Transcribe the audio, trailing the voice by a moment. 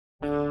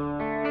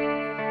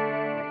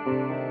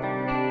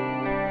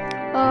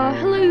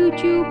Hello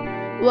YouTube,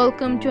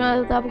 welcome to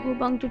another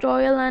Tabakubang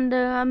tutorial, and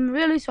I'm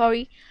really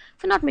sorry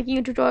for not making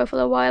a tutorial for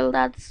a while.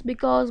 That's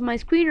because my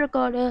screen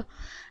recorder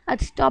had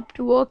stopped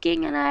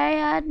working and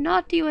I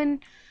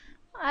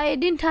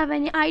didn't have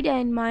any idea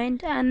in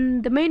mind,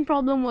 and the main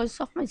problem was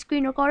of my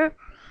screen recorder,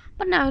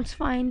 but now it's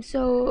fine.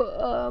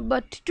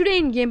 But today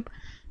in GIMP,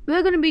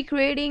 we're gonna be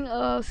creating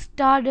a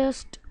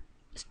Stardust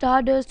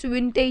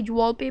vintage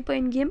wallpaper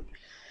in GIMP.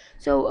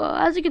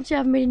 As you can see,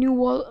 I've made a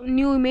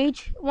new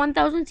image,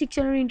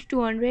 1600 into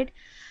 200,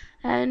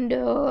 and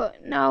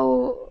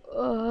now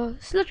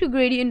select your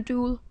gradient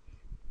tool.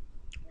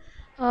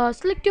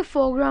 Select your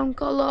foreground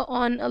color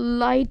on a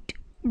light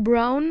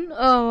brown,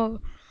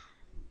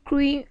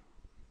 cream,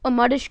 a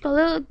muddish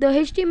color. The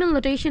HTML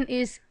notation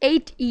is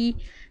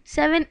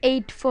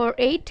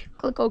 8E7848.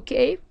 Click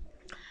OK,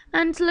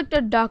 and select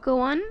a darker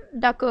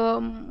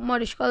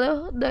muddish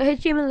color. The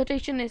HTML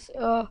notation is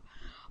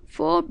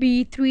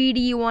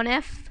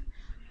 4B3D1F.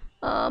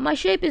 My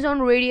shape is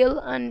on radial,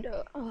 and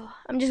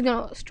I'm just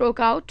gonna stroke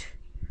out.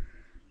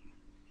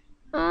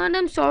 And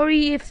I'm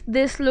sorry if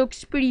this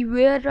looks pretty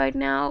weird right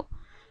now.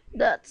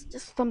 That's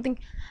just something.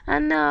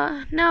 And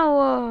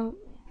now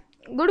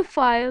go to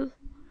File,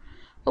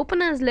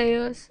 open as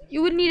layers.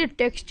 You will need a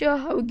texture.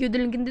 I will give the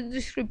link in the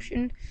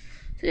description.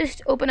 So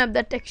just open up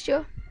that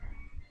texture,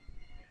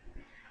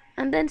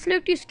 and then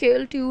select your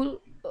scale tool,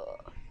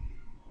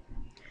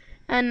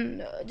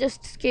 and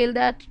just scale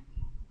that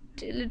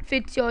till it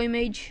fits your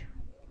image.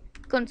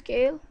 Click on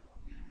scale.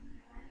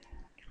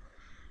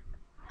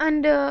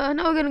 And now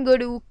we're gonna go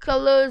to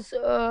colors,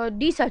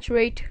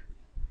 desaturate,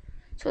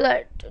 so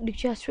that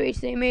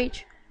desaturates the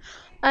image.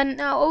 And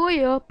now over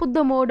here, put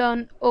the mode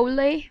on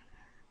overlay,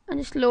 and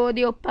just lower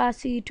the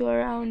opacity to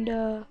around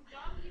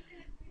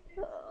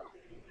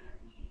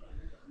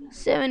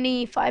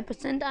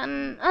 75%.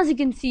 And as you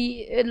can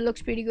see, it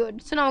looks pretty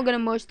good. So now we're gonna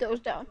merge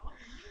those down.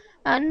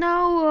 And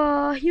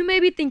now you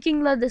may be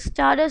thinking that the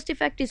stardust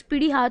effect is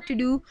pretty hard to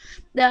do,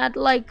 that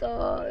like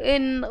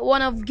in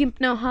one of GIMP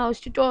Now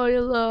How's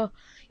tutorial,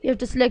 you have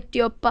to select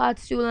your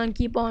paths tool and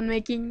keep on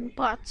making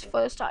paths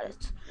for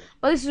stardust.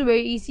 But this is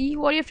very easy.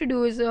 What you have to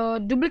do is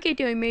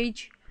duplicate your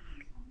image,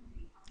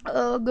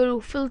 go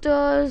to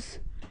filters,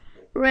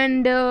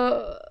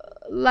 render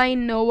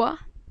line nova,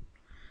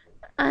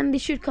 and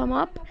this should come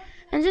up,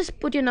 and just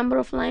put your number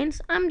of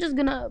lines. I'm just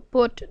gonna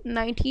put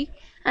 90,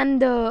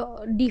 and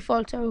the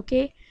defaults are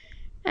okay.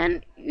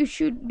 And you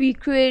should be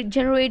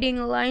generating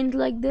lines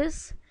like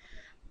this.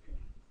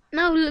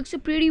 Now it looks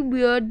pretty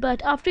weird,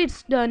 but after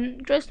it's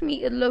done, trust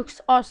me, it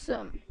looks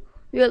awesome,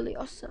 really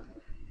awesome.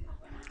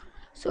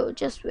 So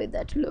just wait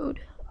that to load.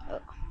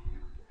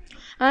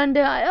 And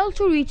I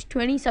also reached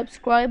 20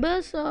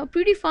 subscribers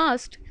pretty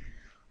fast.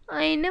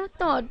 I never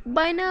thought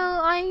by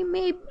now I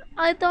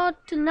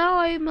thought till now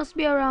I must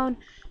be around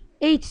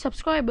 8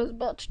 subscribers,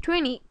 but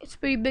 20, it's a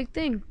pretty big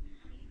thing.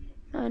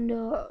 And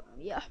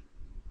yeah,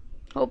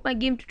 hope my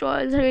game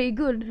tutorials are very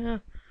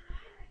good.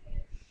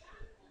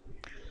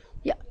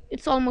 Yeah,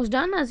 it's almost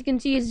done. As you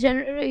can see, it's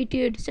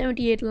generated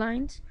 78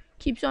 lines.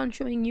 Keeps on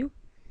showing you.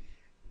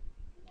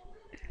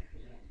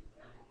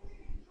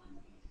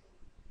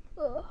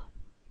 uh,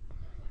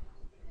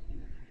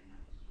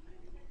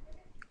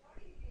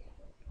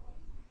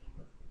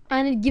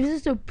 and it gives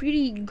us a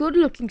pretty good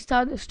looking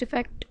stardust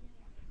effect.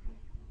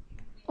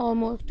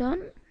 Almost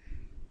done.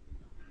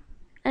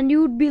 And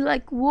you would be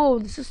like, whoa,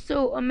 this is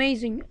so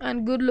amazing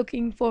and good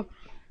looking for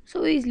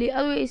so easily.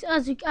 Otherwise,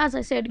 as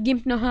I said,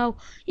 GIMP know how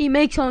he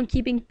makes on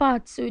keeping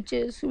paths, which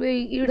is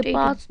very irritating. The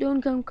paths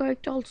don't come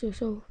correct also.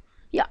 So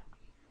yeah,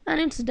 and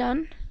it's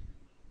done.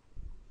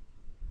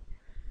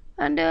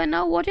 And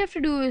now what you have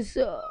to do is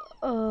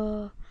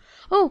oh,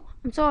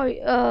 I'm sorry,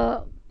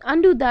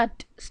 undo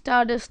that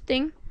stardust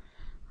thing.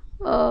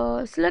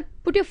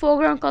 Put your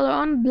foreground color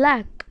on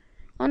black,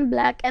 and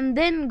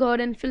then go ahead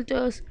and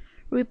filters,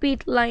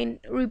 repeat line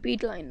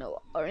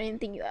no, or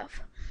anything you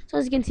have. So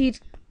as you can see,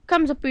 it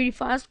comes up pretty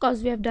fast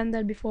because we have done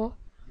that before.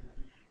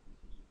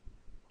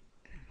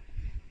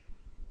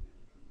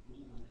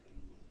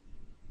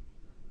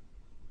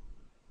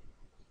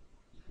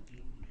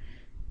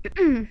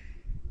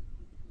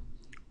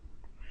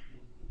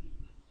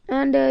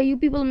 And you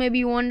people may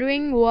be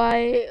wondering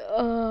why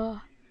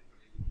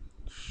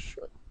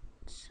should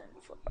send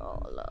for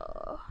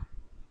all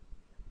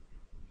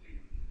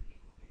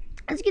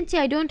as you can see,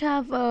 I don't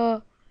have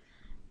a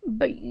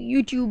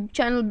YouTube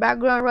channel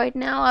background right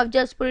now. I've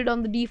just put it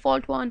on the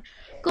default one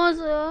because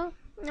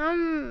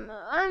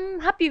I'm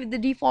happy with the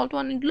default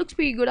one. It looks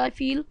pretty good. I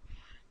feel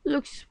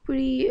looks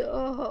pretty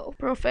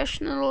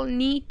professional,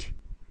 neat.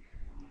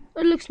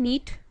 It looks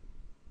neat,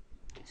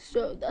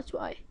 so that's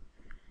why.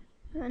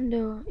 And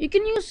you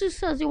can use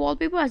this as a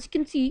wallpaper, as you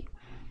can see.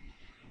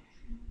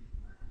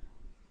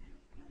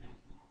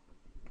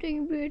 Taking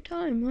a bit of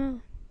time, huh?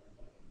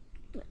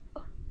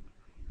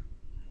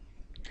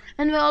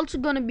 And we're also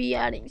gonna be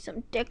adding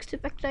some text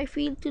effect, I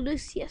feel, to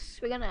this. Yes,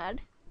 we're gonna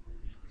add.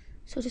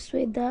 So just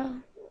wait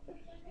there.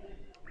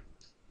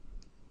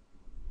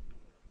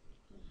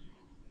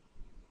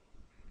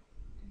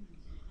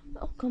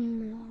 Oh,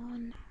 come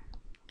on.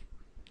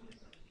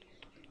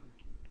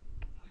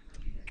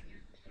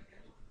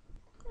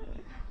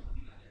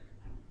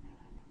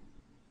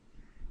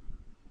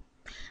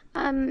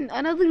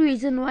 Another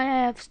reason why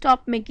I had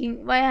stopped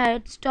making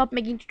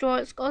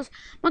tutorials, because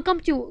my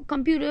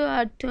computer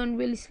had turned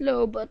really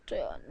slow. But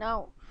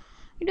now,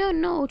 I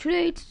don't know.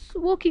 Today it's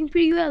working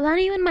pretty well, and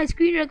even my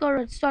screen recorder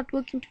had started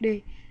working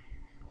today.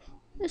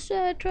 Yes,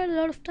 I tried a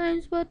lot of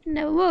times, but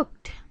never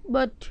worked.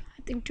 But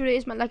I think today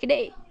is my lucky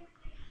day.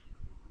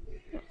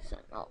 So,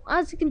 now,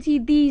 as you can see,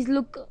 these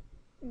look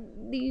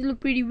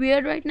pretty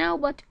weird right now,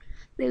 but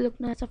they look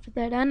nice after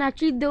that. And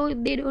actually, though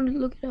they don't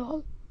look at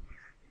all,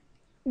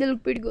 they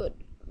look pretty good.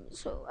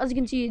 So as you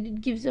can see,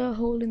 it gives a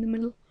hole in the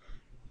middle.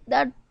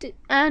 That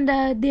and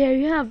there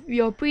you have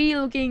your pretty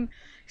looking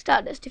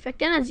stardust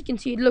effect. And as you can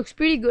see, it looks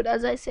pretty good,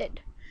 as I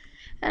said.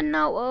 And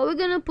now we're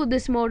gonna put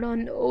this mode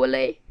on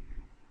overlay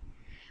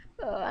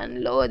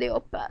and lower the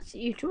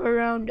opacity to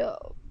around I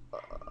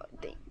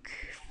think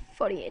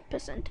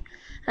 48%,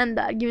 and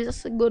that gives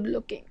us a good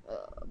looking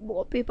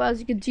wallpaper, as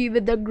you can see,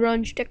 with the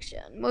grunge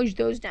texture, and merge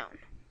those down.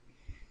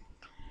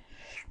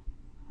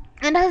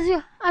 And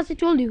as I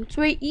told you, it's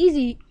very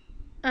easy,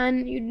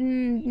 and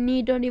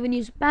you don't even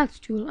use a path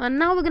tool. And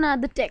now we're gonna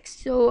add the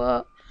text.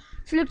 So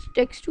select the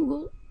text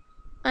tool,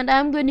 and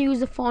I'm going to use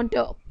the font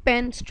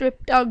pen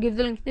stripped. I'll give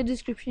the link in the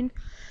description.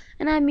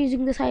 And I'm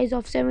using the size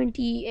of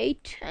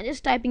 78 and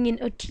just typing in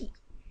a T.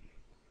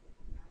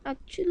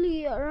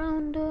 Actually,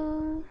 around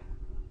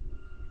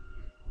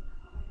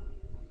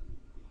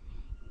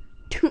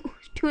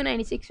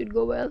 296 would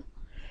go well.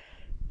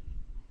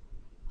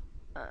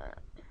 Uh,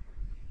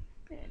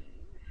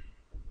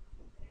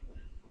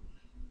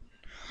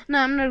 no,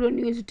 I'm not going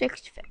to use a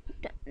text effect.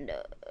 And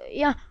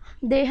yeah,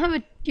 they have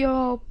it.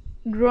 Your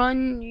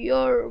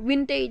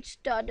vintage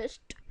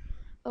Stardust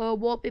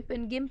wallpaper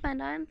in GIMP,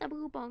 and I am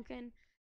Tabu Punk, and